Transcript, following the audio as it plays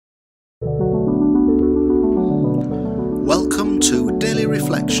to Daily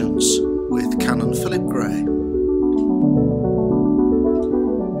Reflections with Canon Philip Gray.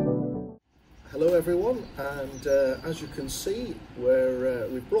 Hello everyone, and as you can see,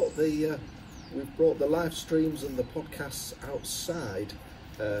 we've brought the live streams and the podcasts outside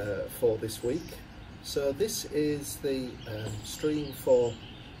for this week. So this is the stream for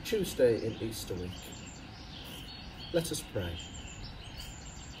Tuesday in Easter week. Let us pray.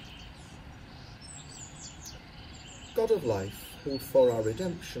 God of life, who for our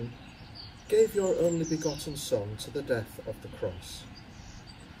redemption gave your only begotten Son to the death of the cross,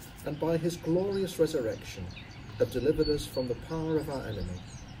 and by his glorious resurrection have delivered us from the power of our enemy,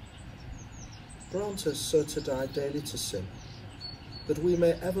 grant us so to die daily to sin, that we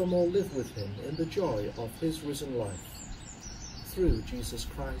may evermore live with him in the joy of his risen life, through Jesus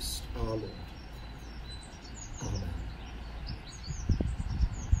Christ our Lord. Amen.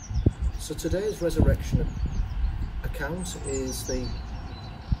 So today's resurrection account is the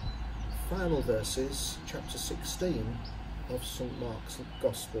final verses, chapter 16 of St. Mark's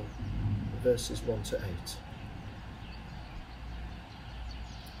Gospel, verses 1 to 8.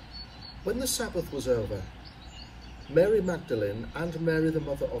 When the Sabbath was over, Mary Magdalene and Mary the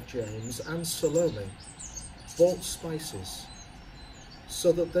mother of James and Salome bought spices,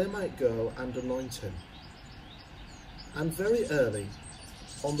 so that they might go and anoint him. And very early,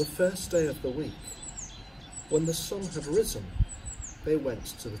 on the first day of the week, when the sun had risen, they went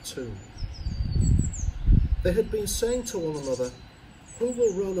to the tomb. They had been saying to one another, "Who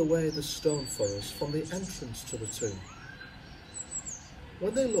will roll away the stone for us from the entrance to the tomb?"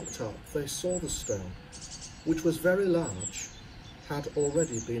 When they looked up, they saw the stone, which was very large, had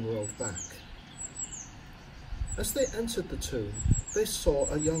already been rolled back. As they entered the tomb, they saw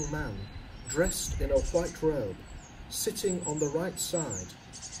a young man, dressed in a white robe, sitting on the right side,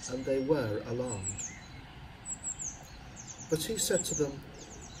 and they were alarmed. But he said to them,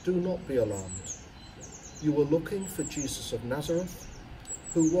 "Do not be alarmed. You were looking for Jesus of Nazareth,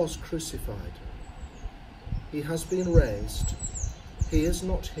 who was crucified. He has been raised. He is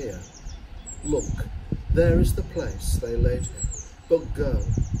not here. Look, there is the place they laid him. But go,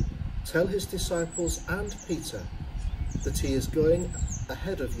 tell his disciples and Peter that he is going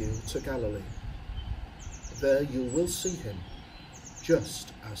ahead of you to Galilee. There you will see him,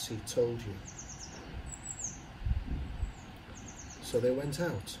 just as he told you." So they went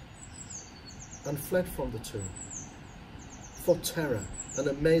out and fled from the tomb, for terror and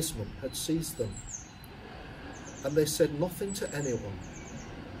amazement had seized them, and they said nothing to anyone,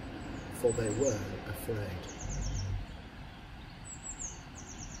 for they were afraid.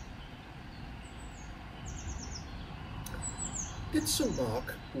 Did St.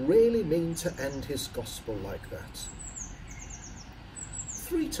 Mark really mean to end his gospel like that?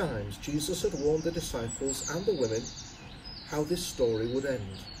 3 times Jesus had warned the disciples and the women how this story would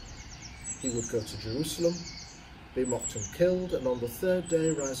end. He would go to Jerusalem, be mocked and killed, and on the 3rd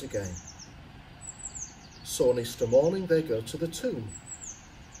day rise again. So on Easter morning they go to the tomb,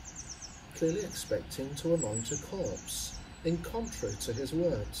 clearly expecting to anoint a corpse, in contrary to his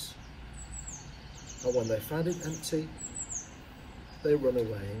words. And when they find it empty, they run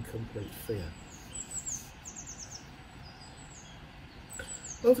away in complete fear.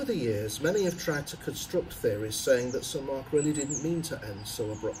 Over the years, many have tried to construct theories saying that St. Mark really didn't mean to end so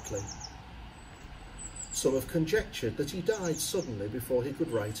abruptly. Some have conjectured that he died suddenly before he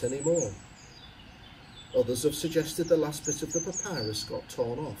could write any more. Others have suggested the last bit of the papyrus got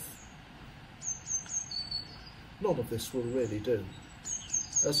torn off. None of this will really do,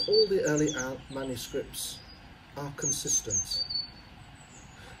 as all the early manuscripts are consistent.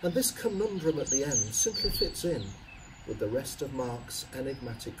 And this conundrum at the end simply fits in with the rest of Mark's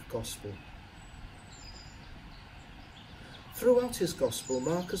enigmatic gospel. Throughout his gospel,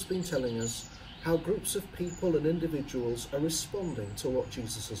 Mark has been telling us how groups of people and individuals are responding to what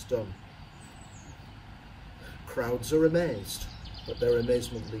Jesus has done. Crowds are amazed, but their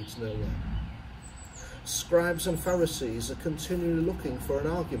amazement leads nowhere. Scribes and Pharisees are continually looking for an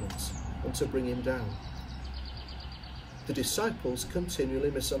argument and to bring him down. The disciples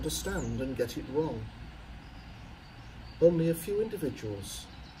continually misunderstand and get it wrong. Only a few individuals,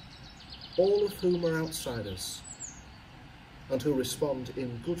 all of whom are outsiders, and who respond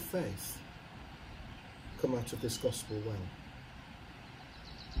in good faith, come out of this gospel well.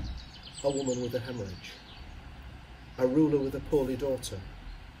 A woman with a hemorrhage, a ruler with a poorly daughter,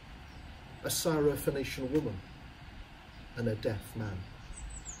 a Syro-Phoenician woman, and a deaf man.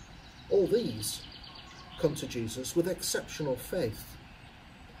 All these come to Jesus with exceptional faith,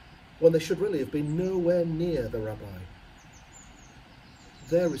 when they should really have been nowhere near the rabbi.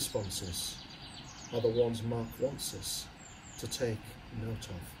 Their responses are the ones Mark wants us to take note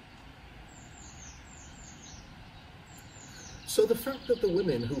of. So the fact that the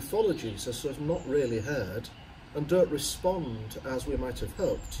women who follow Jesus have not really heard and don't respond as we might have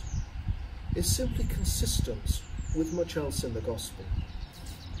hoped is simply consistent with much else in the Gospel.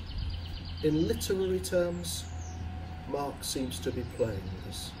 In literary terms, Mark seems to be playing with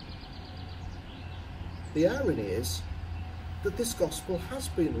us. The irony is that this Gospel has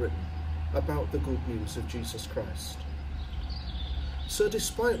been written about the good news of Jesus Christ. So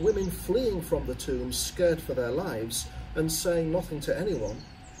despite women fleeing from the tomb scared for their lives and saying nothing to anyone,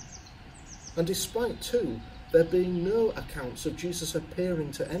 and despite too there being no accounts of Jesus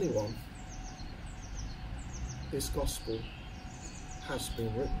appearing to anyone, this Gospel has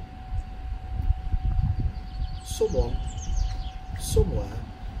been written. Someone, somewhere,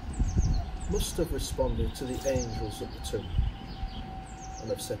 must have responded to the angels at the tomb and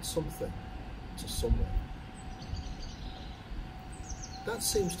have said something to someone. That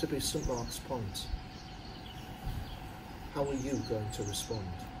seems to be St. Mark's point. How are you going to respond?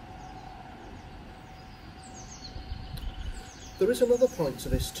 There is another point to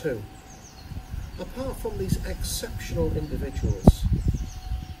this too. Apart from these exceptional individuals,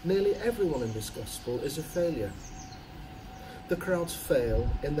 nearly everyone in this Gospel is a failure. The crowds fail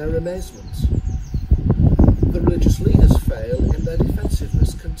in their amazement. The religious leaders fail in their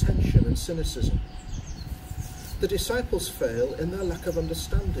defensiveness, contention and cynicism. The disciples fail in their lack of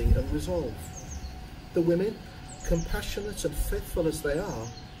understanding and resolve. The women, compassionate and faithful as they are,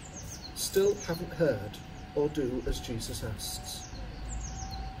 still haven't heard or do as Jesus asks.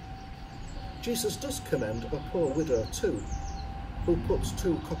 Jesus does commend a poor widow too, who puts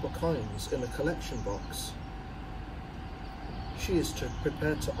 2 copper coins in a collection box. She is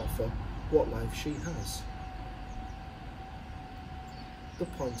prepared to offer what life she has. The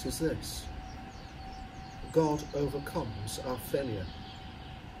point is this: God overcomes our failure.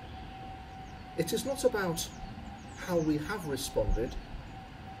 It is not about how we have responded,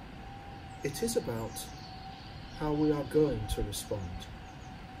 it is about how we are going to respond.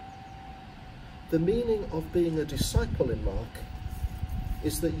 The meaning of being a disciple in Mark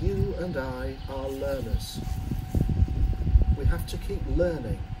is that you and I are learners. We have to keep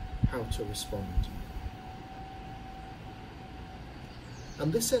learning how to respond.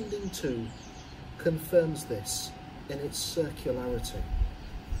 And this ending too confirms this in its circularity.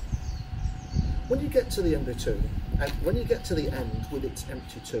 When you get to the empty tomb, and when you get to the end with its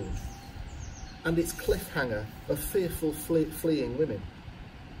empty tomb and its cliffhanger of fearful fleeing women,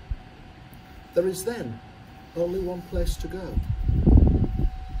 there is then only one place to go.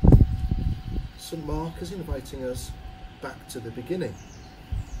 St. Mark is inviting us back to the beginning,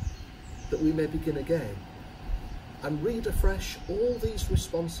 that we may begin again and read afresh all these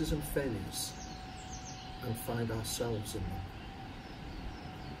responses and failures and find ourselves in them.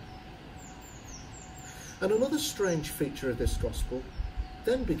 And another strange feature of this Gospel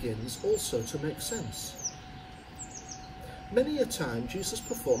then begins also to make sense. Many a time Jesus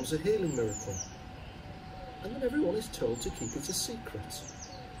performs a healing miracle, and then everyone is told to keep it a secret.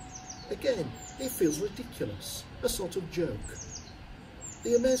 Again, it feels ridiculous, a sort of joke.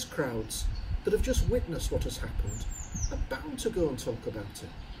 The amazed crowds that have just witnessed what has happened are bound to go and talk about it.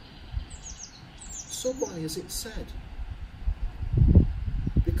 So why is it said?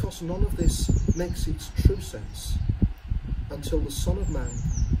 Because none of this makes its true sense until the Son of Man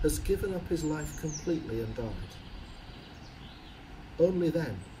has given up his life completely and died. Only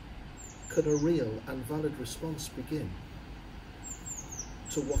then can a real and valid response begin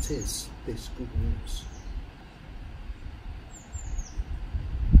to what is this good news.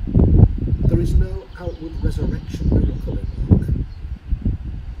 There is no outward resurrection miracle in Mark.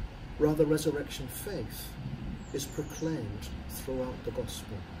 Rather, resurrection faith is proclaimed throughout the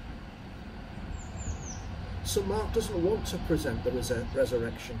Gospel. So Mark doesn't want to present the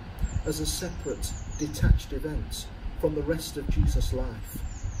resurrection as a separate, detached event from the rest of Jesus' life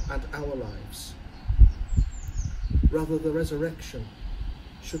and our lives. Rather, the resurrection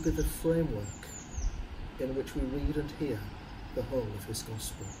should be the framework in which we read and hear the whole of his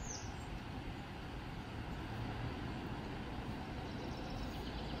Gospel.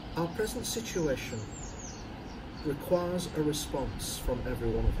 Our present situation requires a response from every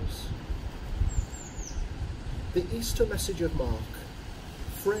one of us. The Easter message of Mark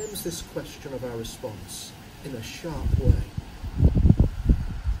frames this question of our response in a sharp way.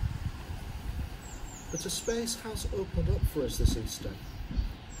 But a space has opened up for us this Easter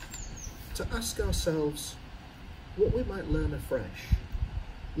to ask ourselves what we might learn afresh,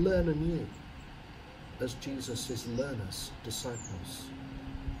 learn anew, as Jesus' learners, disciples.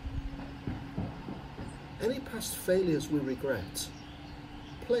 any past failures we regret,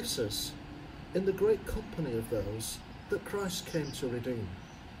 place us in the great company of those that Christ came to redeem.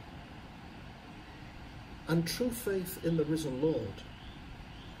 And true faith in the risen Lord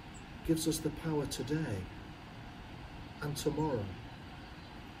gives us the power today and tomorrow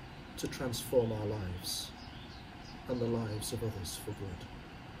to transform our lives and the lives of others for good.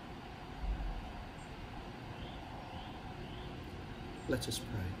 Let us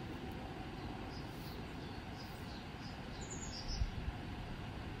pray.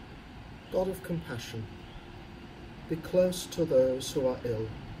 God of compassion, be close to those who are ill,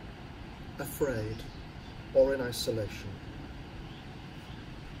 afraid, or in isolation.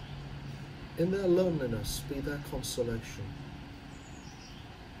 In their loneliness, be their consolation.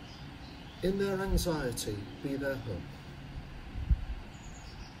 In their anxiety, be their hope.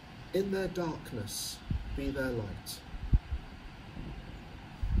 In their darkness, be their light.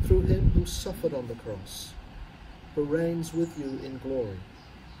 Through him who suffered on the cross, who reigns with you in glory,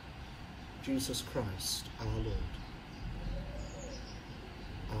 Jesus Christ our Lord.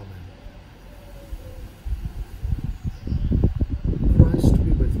 Amen. Christ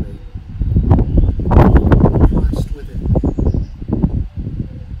be with me. Christ within me.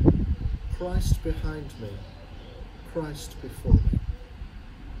 Christ behind me. Christ before me.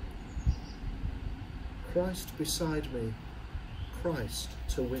 Christ beside me. Christ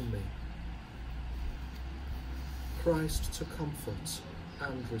to win me. Christ to comfort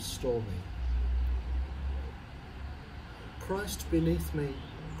and restore me. Christ beneath me,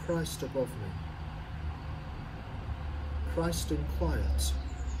 Christ above me. Christ in quiet,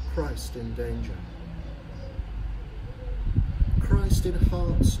 Christ in danger. Christ in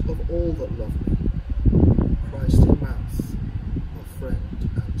hearts of all that love me. Christ in mouth of friend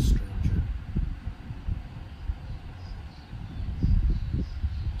and stranger.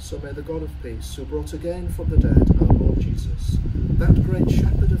 So may the God of peace, who brought again from the dead our Lord Jesus, that great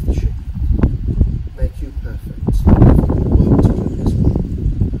shepherd of the sheep, make you perfect in every good work to do his will.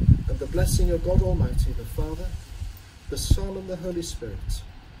 And the blessing of God Almighty, the Father, the Son, and the Holy Spirit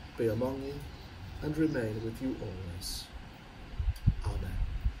be among you and remain with you always. Amen.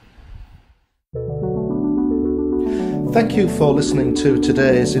 Thank you for listening to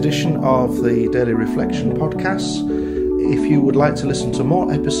today's edition of the Daily Reflection podcast. If you would like to listen to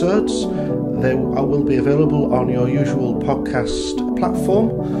more episodes, they will be available on your usual podcast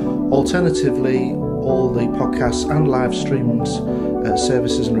platform. Alternatively, all the podcasts and live streams,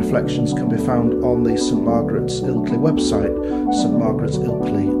 services and reflections can be found on the St Margaret's Ilkley website,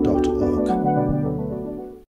 stmargaretsilkley.org.